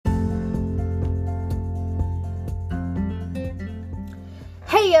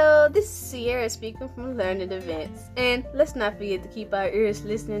Yo, this is Sierra speaking from Learning Events. And let's not forget to keep our ears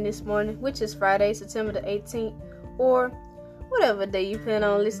listening this morning, which is Friday, September the 18th, or whatever day you plan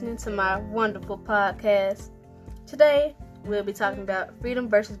on listening to my wonderful podcast. Today, we'll be talking about freedom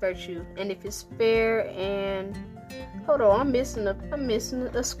versus virtue, and if it's fair and... Hold on, I'm missing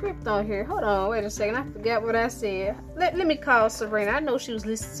a script on here. Hold on, wait a second, I forgot what I said. Let me call Serena. I know she was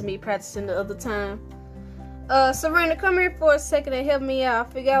listening to me practicing the other time. Serena, come here for a second and help me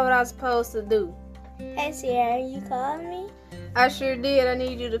out. Figure out what I was supposed to do. Hey, Sierra, you calling me? I sure did. I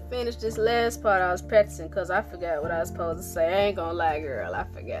need you to finish this last part I was practicing because I forgot what I was supposed to say. I ain't gonna lie, girl. I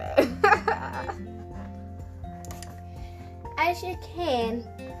forgot. I sure can.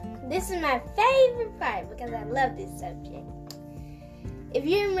 This is my favorite part because I love this subject. If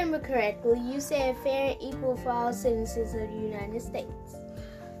you remember correctly, you said fair and equal for all citizens of the United States.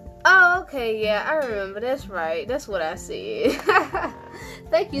 Oh, okay, yeah, I remember. That's right. That's what I said.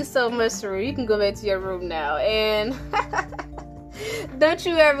 Thank you so much, Saru. You can go back to your room now. And don't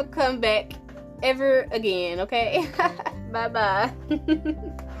you ever come back ever again, okay? Bye-bye.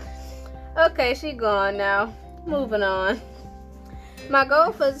 Okay, she gone now. Moving on. My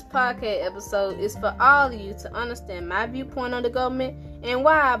goal for this podcast episode is for all of you to understand my viewpoint on the government and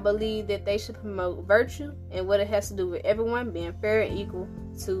why I believe that they should promote virtue and what it has to do with everyone being fair and equal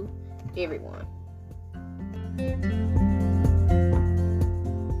to everyone.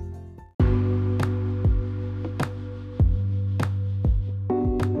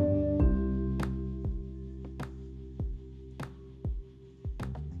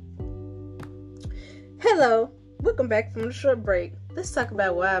 Hello, welcome back from the short break. Let's talk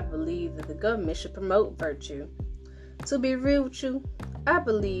about why I believe that the government should promote virtue. To be real with you, I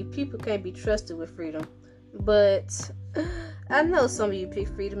believe people can't be trusted with freedom, but I know some of you pick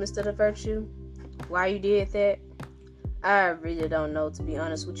freedom instead of virtue. Why you did that, I really don't know, to be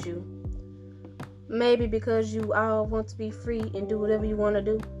honest with you. Maybe because you all want to be free and do whatever you want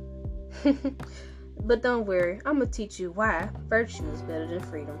to do. But don't worry, I'm going to teach you why virtue is better than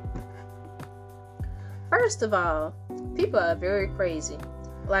freedom. First of all, people are very crazy.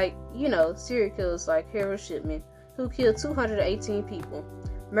 Like, serial killers like Harold Shipman, who killed 218 people.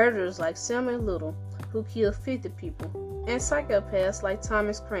 Murderers like Samuel Little, who killed 50 people. And psychopaths like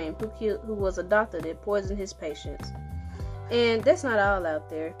Thomas Crane, who was a doctor that poisoned his patients. And that's not all out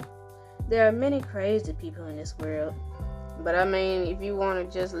there. There are many crazy people in this world. But I mean, if you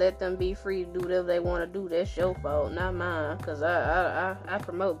want to just let them be free to do whatever they want to do, that's your fault, not mine. Because I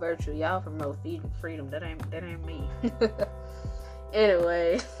promote virtue. Y'all promote freedom. That ain't me.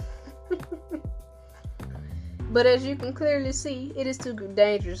 Anyway. But as you can clearly see, it is too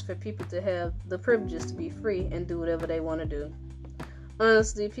dangerous for people to have the privileges to be free and do whatever they want to do.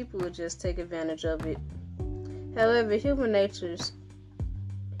 Honestly, people would just take advantage of it. However, human nature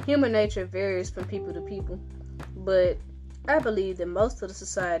varies from people to people. But I believe that most of the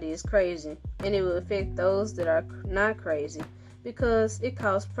society is crazy, and it will affect those that are not crazy because it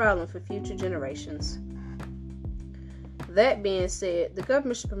causes problems for future generations. That being said, the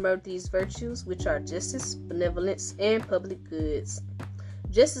government should promote these virtues, which are justice, benevolence, and public goods.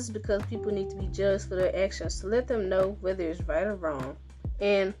 Justice because people need to be judged for their actions to let them know whether it's right or wrong,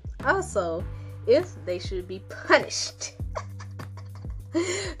 and also if they should be punished.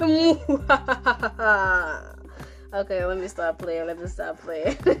 Okay, let me stop playing.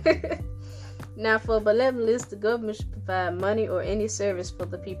 Now, for benevolence, the government should provide money or any service for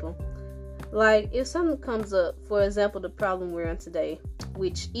the people. Like, if something comes up, for example, the problem we're in today,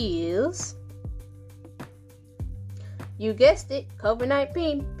 which is, you guessed it,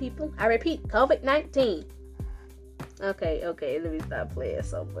 COVID-19, people. I repeat, COVID-19. Okay, let me stop playing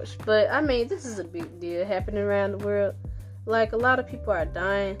so much. But, I mean, this is a big deal happening around the world. Like, a lot of people are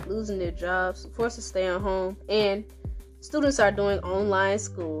dying, losing their jobs, forced to stay at home, and students are doing online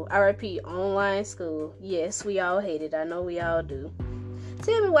school. I repeat, online school. Yes, we all hate it. I know we all do.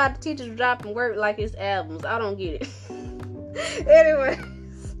 Tell me why the teachers are dropping work like it's albums. I don't get it. Anyways,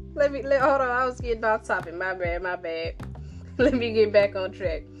 hold on. I was getting off topic. My bad. Let me get back on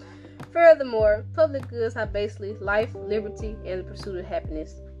track. Furthermore, public goods are basically life, liberty, and the pursuit of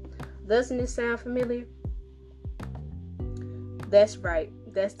happiness. Doesn't it sound familiar? That's right.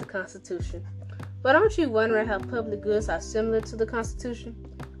 That's the Constitution. But aren't you wondering how public goods are similar to the Constitution?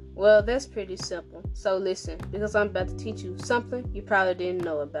 Well, that's pretty simple. So listen, because I'm about to teach you something you probably didn't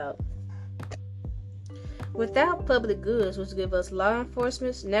know about. Without public goods, which give us law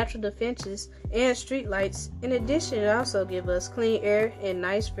enforcement, natural defenses, and street lights, in addition, it also gives us clean air and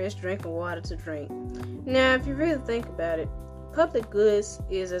nice fresh drinking water to drink. Now, if you really think about it, public goods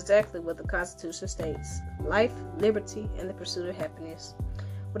is exactly what the Constitution states: life, liberty, and the pursuit of happiness.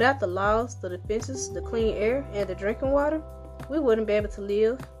 Without the laws, the defenses, the clean air, and the drinking water, we wouldn't be able to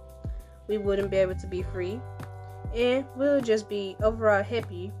live. We wouldn't be able to be free. And we'll just be overall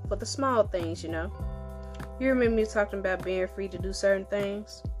happy for the small things, You remember me talking about being free to do certain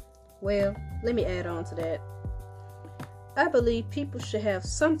things? Well, let me add on to that. I believe people should have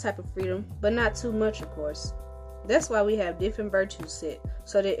some type of freedom, but not too much, of course. That's why we have different virtues set,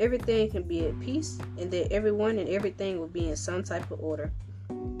 so that everything can be at peace and that everyone and everything will be in some type of order.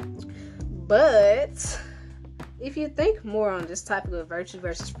 But if you think more on this topic of virtue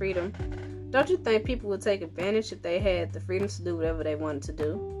versus freedom, don't you think people would take advantage if they had the freedom to do whatever they wanted to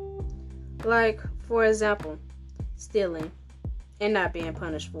do? Like, for example, stealing and not being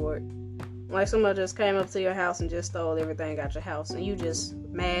punished for it. Like someone just came up to your house and just stole everything out your house and you just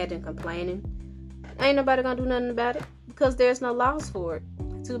mad and complaining. Ain't nobody gonna do nothing about it because there's no laws for it.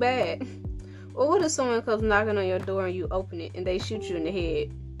 Too bad. Or what if someone comes knocking on your door and you open it and they shoot you in the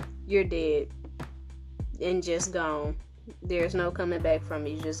head? You're dead and just gone. There's no coming back from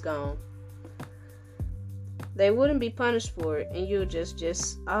it. You're just gone. They wouldn't be punished for it and you're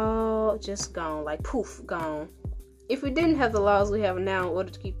just gone. Like poof, gone. If we didn't have the laws we have now in order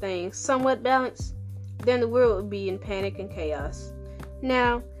to keep things somewhat balanced, then the world would be in panic and chaos.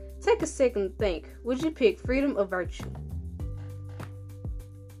 Now, take a second to think. Would you pick freedom or virtue?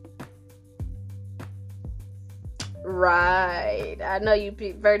 Right. I know you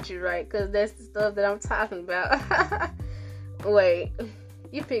picked virtue, right? Because that's the stuff that I'm talking about. Wait.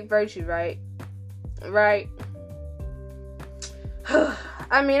 You picked virtue, right? Right?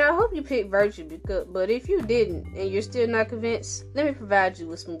 I mean, I hope you picked virtue, but if you didn't and you're still not convinced, let me provide you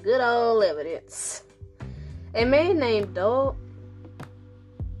with some good old evidence. A man named Dog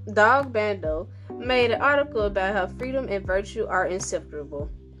Bando made an article about how freedom and virtue are inseparable.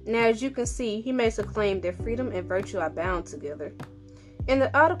 Now, as you can see, he makes a claim that freedom and virtue are bound together. In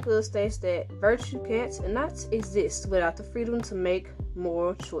the article states that virtue can't not exist without the freedom to make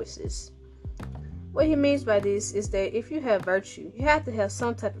moral choices. What he means by this is that if you have virtue, you have to have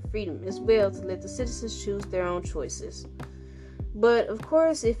some type of freedom as well to let the citizens choose their own choices. But of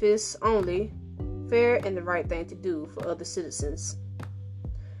course, if it's only fair and the right thing to do for other citizens.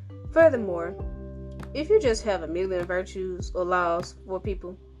 Furthermore, if you just have a million virtues or laws for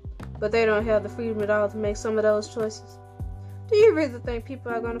people, but they don't have the freedom at all to make some of those choices, do you really think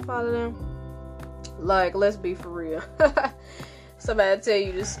people are going to follow them? Like, let's be for real. Somebody tell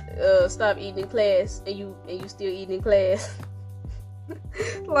you to stop eating in class, and you still eating in class.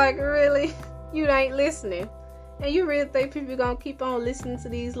 Like, really? You ain't listening. And you really think people gonna keep on listening to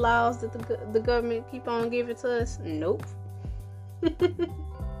these laws that the government keep on giving to us? Nope.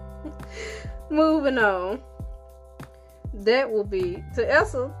 Moving on. That will be, to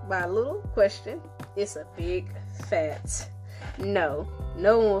answer my little question, it's a big fat no.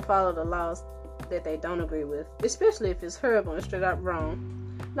 No one will follow the laws that they don't agree with, especially if it's horrible and straight up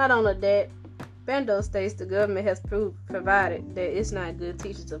wrong. Not only that, Bando states the government has provided that it's not good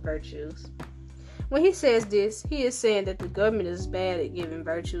teachers of virtues. When he says this, he is saying that the government is bad at giving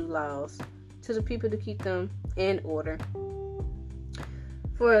virtue laws to the people to keep them in order.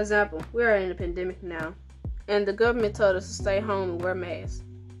 For example, we are in a pandemic now, and the government told us to stay home and wear masks.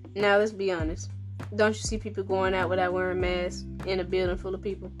 Now, let's be honest. Don't you see people going out without wearing masks in a building full of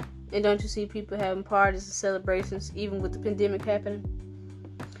people? And don't you see people having parties and celebrations even with the pandemic happening?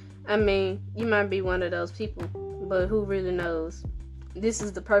 I mean, you might be one of those people, but who really knows? This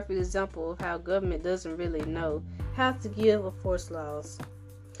is the perfect example of how government doesn't really know how to give or force laws.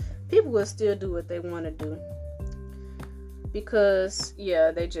 People will still do what they want to do. Because,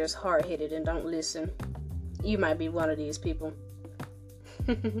 yeah, they just hard-headed and don't listen. You might be one of these people.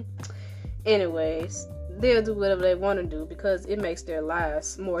 Anyways, they'll do whatever they want to do because it makes their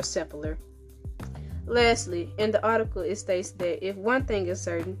lives more simpler. Lastly, in the article it states that if one thing is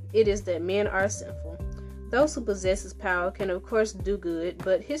certain, it is that men are sinful. Those who possess power can of course do good,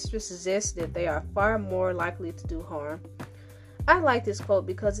 but history suggests that they are far more likely to do harm. I like this quote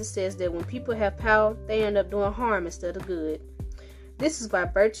because it says that when people have power, they end up doing harm instead of good. This is why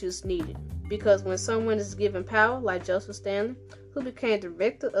virtue is needed, because when someone is given power, like Joseph Stalin, who became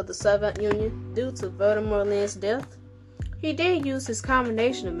director of the Soviet Union due to Vladimir Lenin's death, he then used his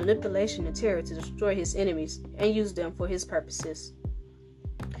combination of manipulation and terror to destroy his enemies and use them for his purposes.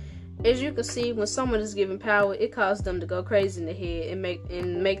 As you can see, when someone is given power, it causes them to go crazy in the head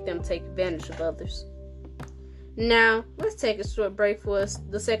and make them take advantage of others. Now, let's take a short break for us,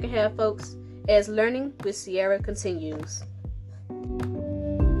 the second half, folks, as Learning with Sierra continues.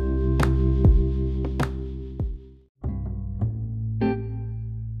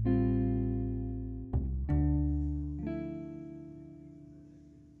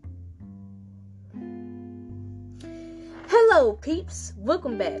 Hello, peeps.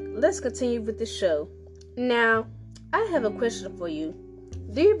 Welcome back. Let's continue with the show. Now, I have a question for you.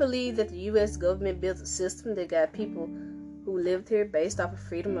 Do you believe that the U.S. government built a system that got people who lived here based off of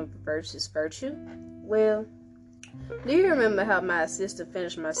freedom versus virtue? Well, do you remember how my assistant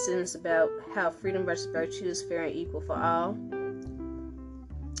finished my sentence about how freedom versus virtue is fair and equal for all?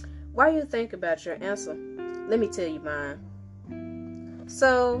 While you think about your answer, let me tell you mine.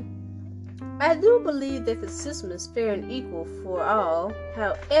 So, I do believe that the system is fair and equal for all.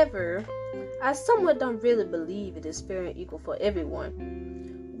 However, I somewhat don't really believe it is fair and equal for everyone.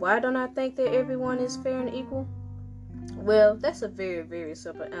 Why don't I think that everyone is fair and equal? Well, that's a very, very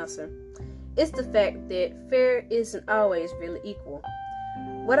simple answer. It's the fact that fair isn't always really equal.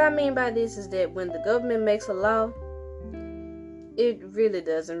 What I mean by this is that when the government makes a law, it really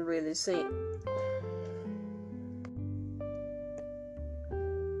doesn't really seem.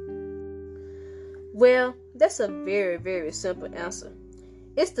 Well, that's a very, very simple answer.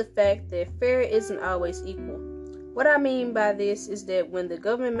 It's the fact that fair isn't always equal. What I mean by this is that when the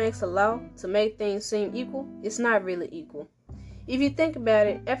government makes a law to make things seem equal, it's not really equal. If you think about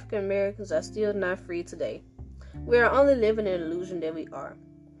it, African Americans are still not free today. We are only living in an illusion that we are.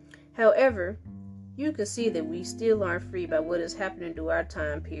 However, you can see that we still aren't free by what is happening through our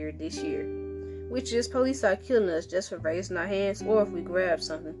time period this year, which is police are killing us just for raising our hands, or if we grab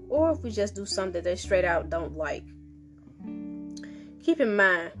something, or if we just do something that they straight out don't like. Keep in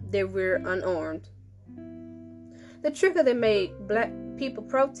mind that we're unarmed. The trigger that made black people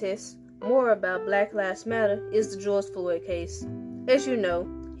protest more about Black Lives Matter is the George Floyd case. As you know,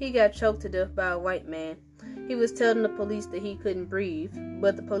 he got choked to death by a white man. He was telling the police that he couldn't breathe,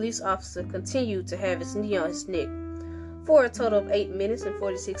 but the police officer continued to have his knee on his neck for a total of 8 minutes and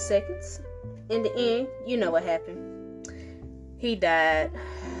 46 seconds. In the end, you know what happened. He died.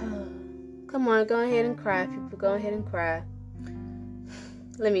 Come on, go ahead and cry, people. Go ahead and cry.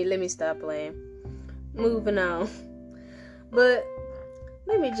 Let me stop playing. Moving on. But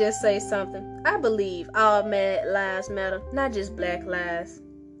let me just say something. I believe all lives matter, not just black lives.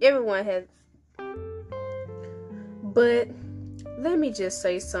 Everyone has. But let me just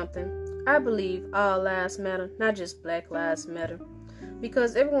say something. I believe all lives matter, not just black lives matter.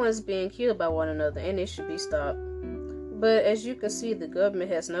 Because everyone's being killed by one another and it should be stopped. But as you can see, the government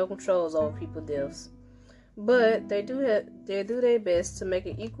has no controls over people's deaths. But they do their best to make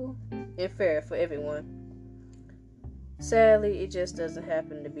it equal and fair for everyone. Sadly, it just doesn't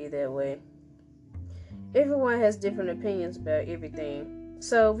happen to be that way. Everyone has different opinions about everything,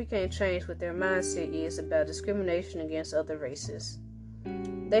 so we can't change what their mindset is about discrimination against other races.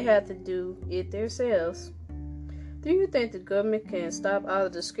 They have to do it themselves. Do you think the government can stop all the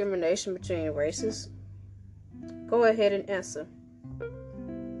discrimination between races? Go ahead and answer.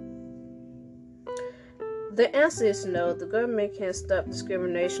 The answer is no. The government can't stop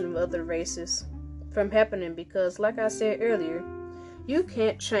discrimination of other races from happening because, like I said earlier, you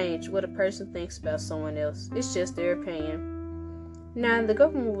can't change what a person thinks about someone else. It's just their opinion. Now, the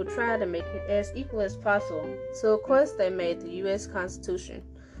government will try to make it as equal as possible. So, of course, they made the U.S. Constitution,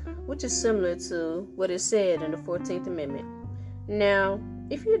 which is similar to what is said in the 14th Amendment. Now,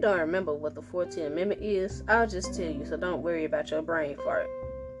 if you don't remember what the 14th Amendment is, I'll just tell you, so don't worry about your brain fart.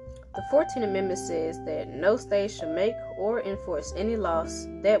 The 14th Amendment says that no state shall make or enforce any laws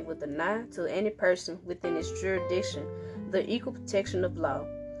that would deny to any person within its jurisdiction the equal protection of law.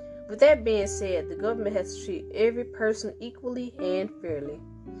 With that being said, the government has to treat every person equally and fairly.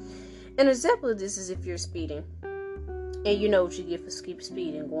 An example of this is if you're speeding, and you know what you get for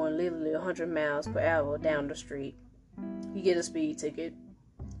speeding, going literally 100 miles per hour down the street. You get a speed ticket.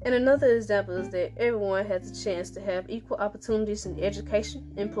 And another example is that everyone has a chance to have equal opportunities in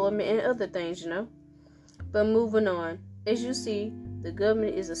education, employment, and other things, But moving on, as you see, the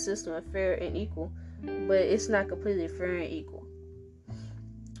government is a system of fair and equal, but it's not completely fair and equal.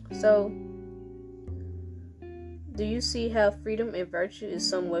 So, do you see how freedom and virtue is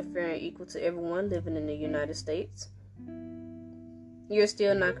somewhat fair and equal to everyone living in the United States? You're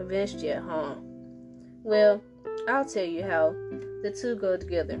still not convinced yet, huh? Well, I'll tell you how the two go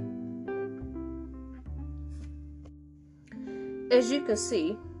together. As you can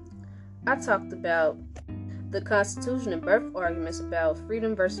see, I talked about the Constitution and birth arguments about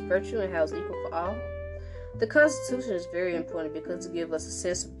freedom versus virtue and how it's equal for all. The Constitution is very important because it gives us a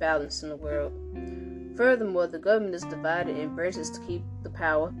sense of balance in the world. Furthermore, the government is divided in branches to keep the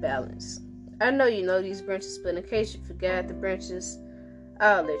power balanced. I know you know these branches, but in case you forgot the branches,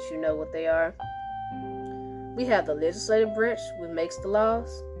 I'll let you know what they are. We have the legislative branch, which makes the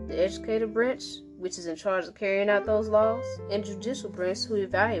laws, the executive branch, which is in charge of carrying out those laws, and judicial branch, who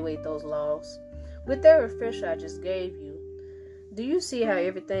evaluate those laws. With that refresher I just gave you, Do you see how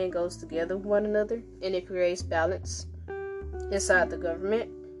everything goes together with one another and it creates balance inside the government?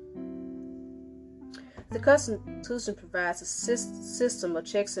 The Constitution provides a system of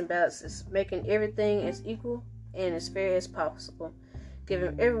checks and balances, making everything as equal and as fair as possible,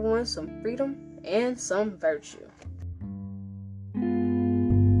 giving everyone some freedom and some virtue.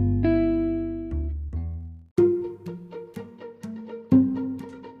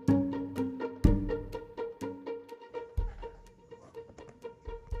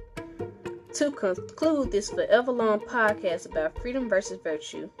 To conclude this forever-long podcast about freedom versus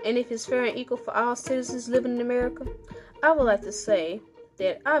virtue, and if it's fair and equal for all citizens living in America, I would like to say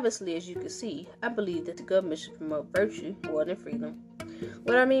that obviously, as you can see, I believe that the government should promote virtue more than freedom.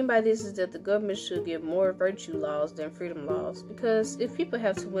 What I mean by this is that the government should give more virtue laws than freedom laws, because if people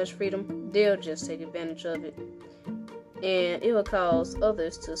have too much freedom, they'll just take advantage of it, and it will cause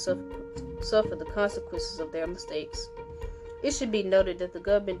others to suffer the consequences of their mistakes. It should be noted that the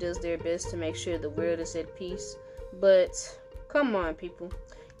government does their best to make sure the world is at peace, but come on, people.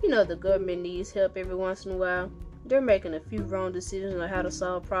 You know the government needs help every once in a while. They're making a few wrong decisions on how to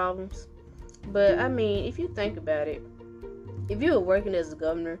solve problems. But, I mean, if you think about it, if you were working as a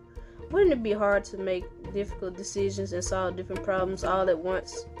governor, wouldn't it be hard to make difficult decisions and solve different problems all at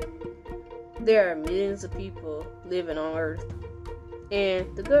once? There are millions of people living on Earth,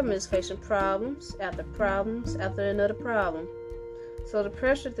 and the government is facing problems after another problem. So the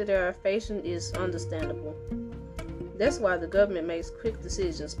pressure that they are facing is understandable. That's why the government makes quick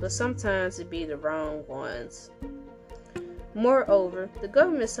decisions, but sometimes it be the wrong ones. Moreover, the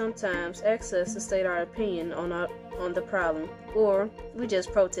government sometimes asks us to state our opinion on the problem, or we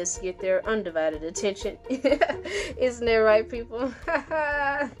just protest to get their undivided attention. Isn't that right, people?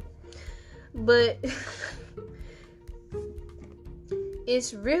 But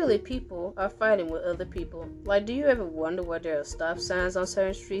it's really people are fighting with other people. Like, do you ever wonder why there are stop signs on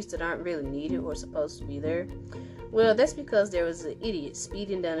certain streets that aren't really needed or supposed to be there? Well, that's because there was an idiot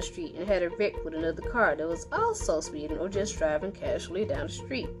speeding down the street and had a wreck with another car that was also speeding or just driving casually down the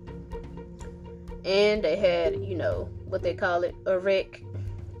street. And they had, what they call it, a wreck.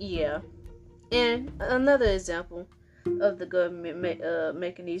 Yeah. And another example of the government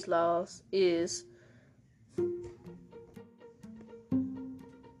making these laws is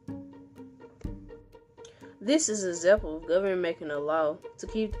this is an example of government making a law to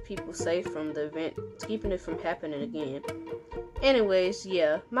keep the people safe from the event, keeping it from happening again. Anyways,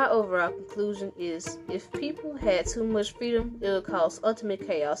 yeah, my overall conclusion is if people had too much freedom, it would cause ultimate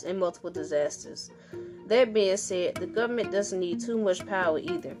chaos and multiple disasters. That being said, the government doesn't need too much power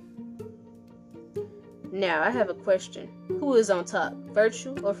either. Now, I have a question. Who is on top,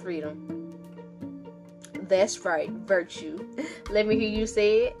 virtue or freedom? That's right, virtue. Let me hear you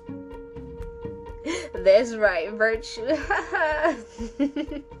say it. That's right, virtue.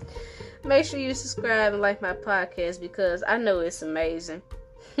 Make sure you subscribe and like my podcast because I know it's amazing.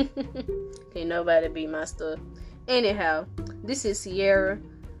 Can't nobody beat my stuff. Anyhow, this is Sierra.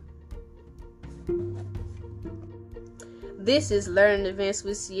 This is Learning Events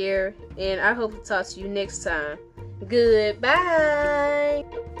with Sierra, and I hope to talk to you next time. Goodbye.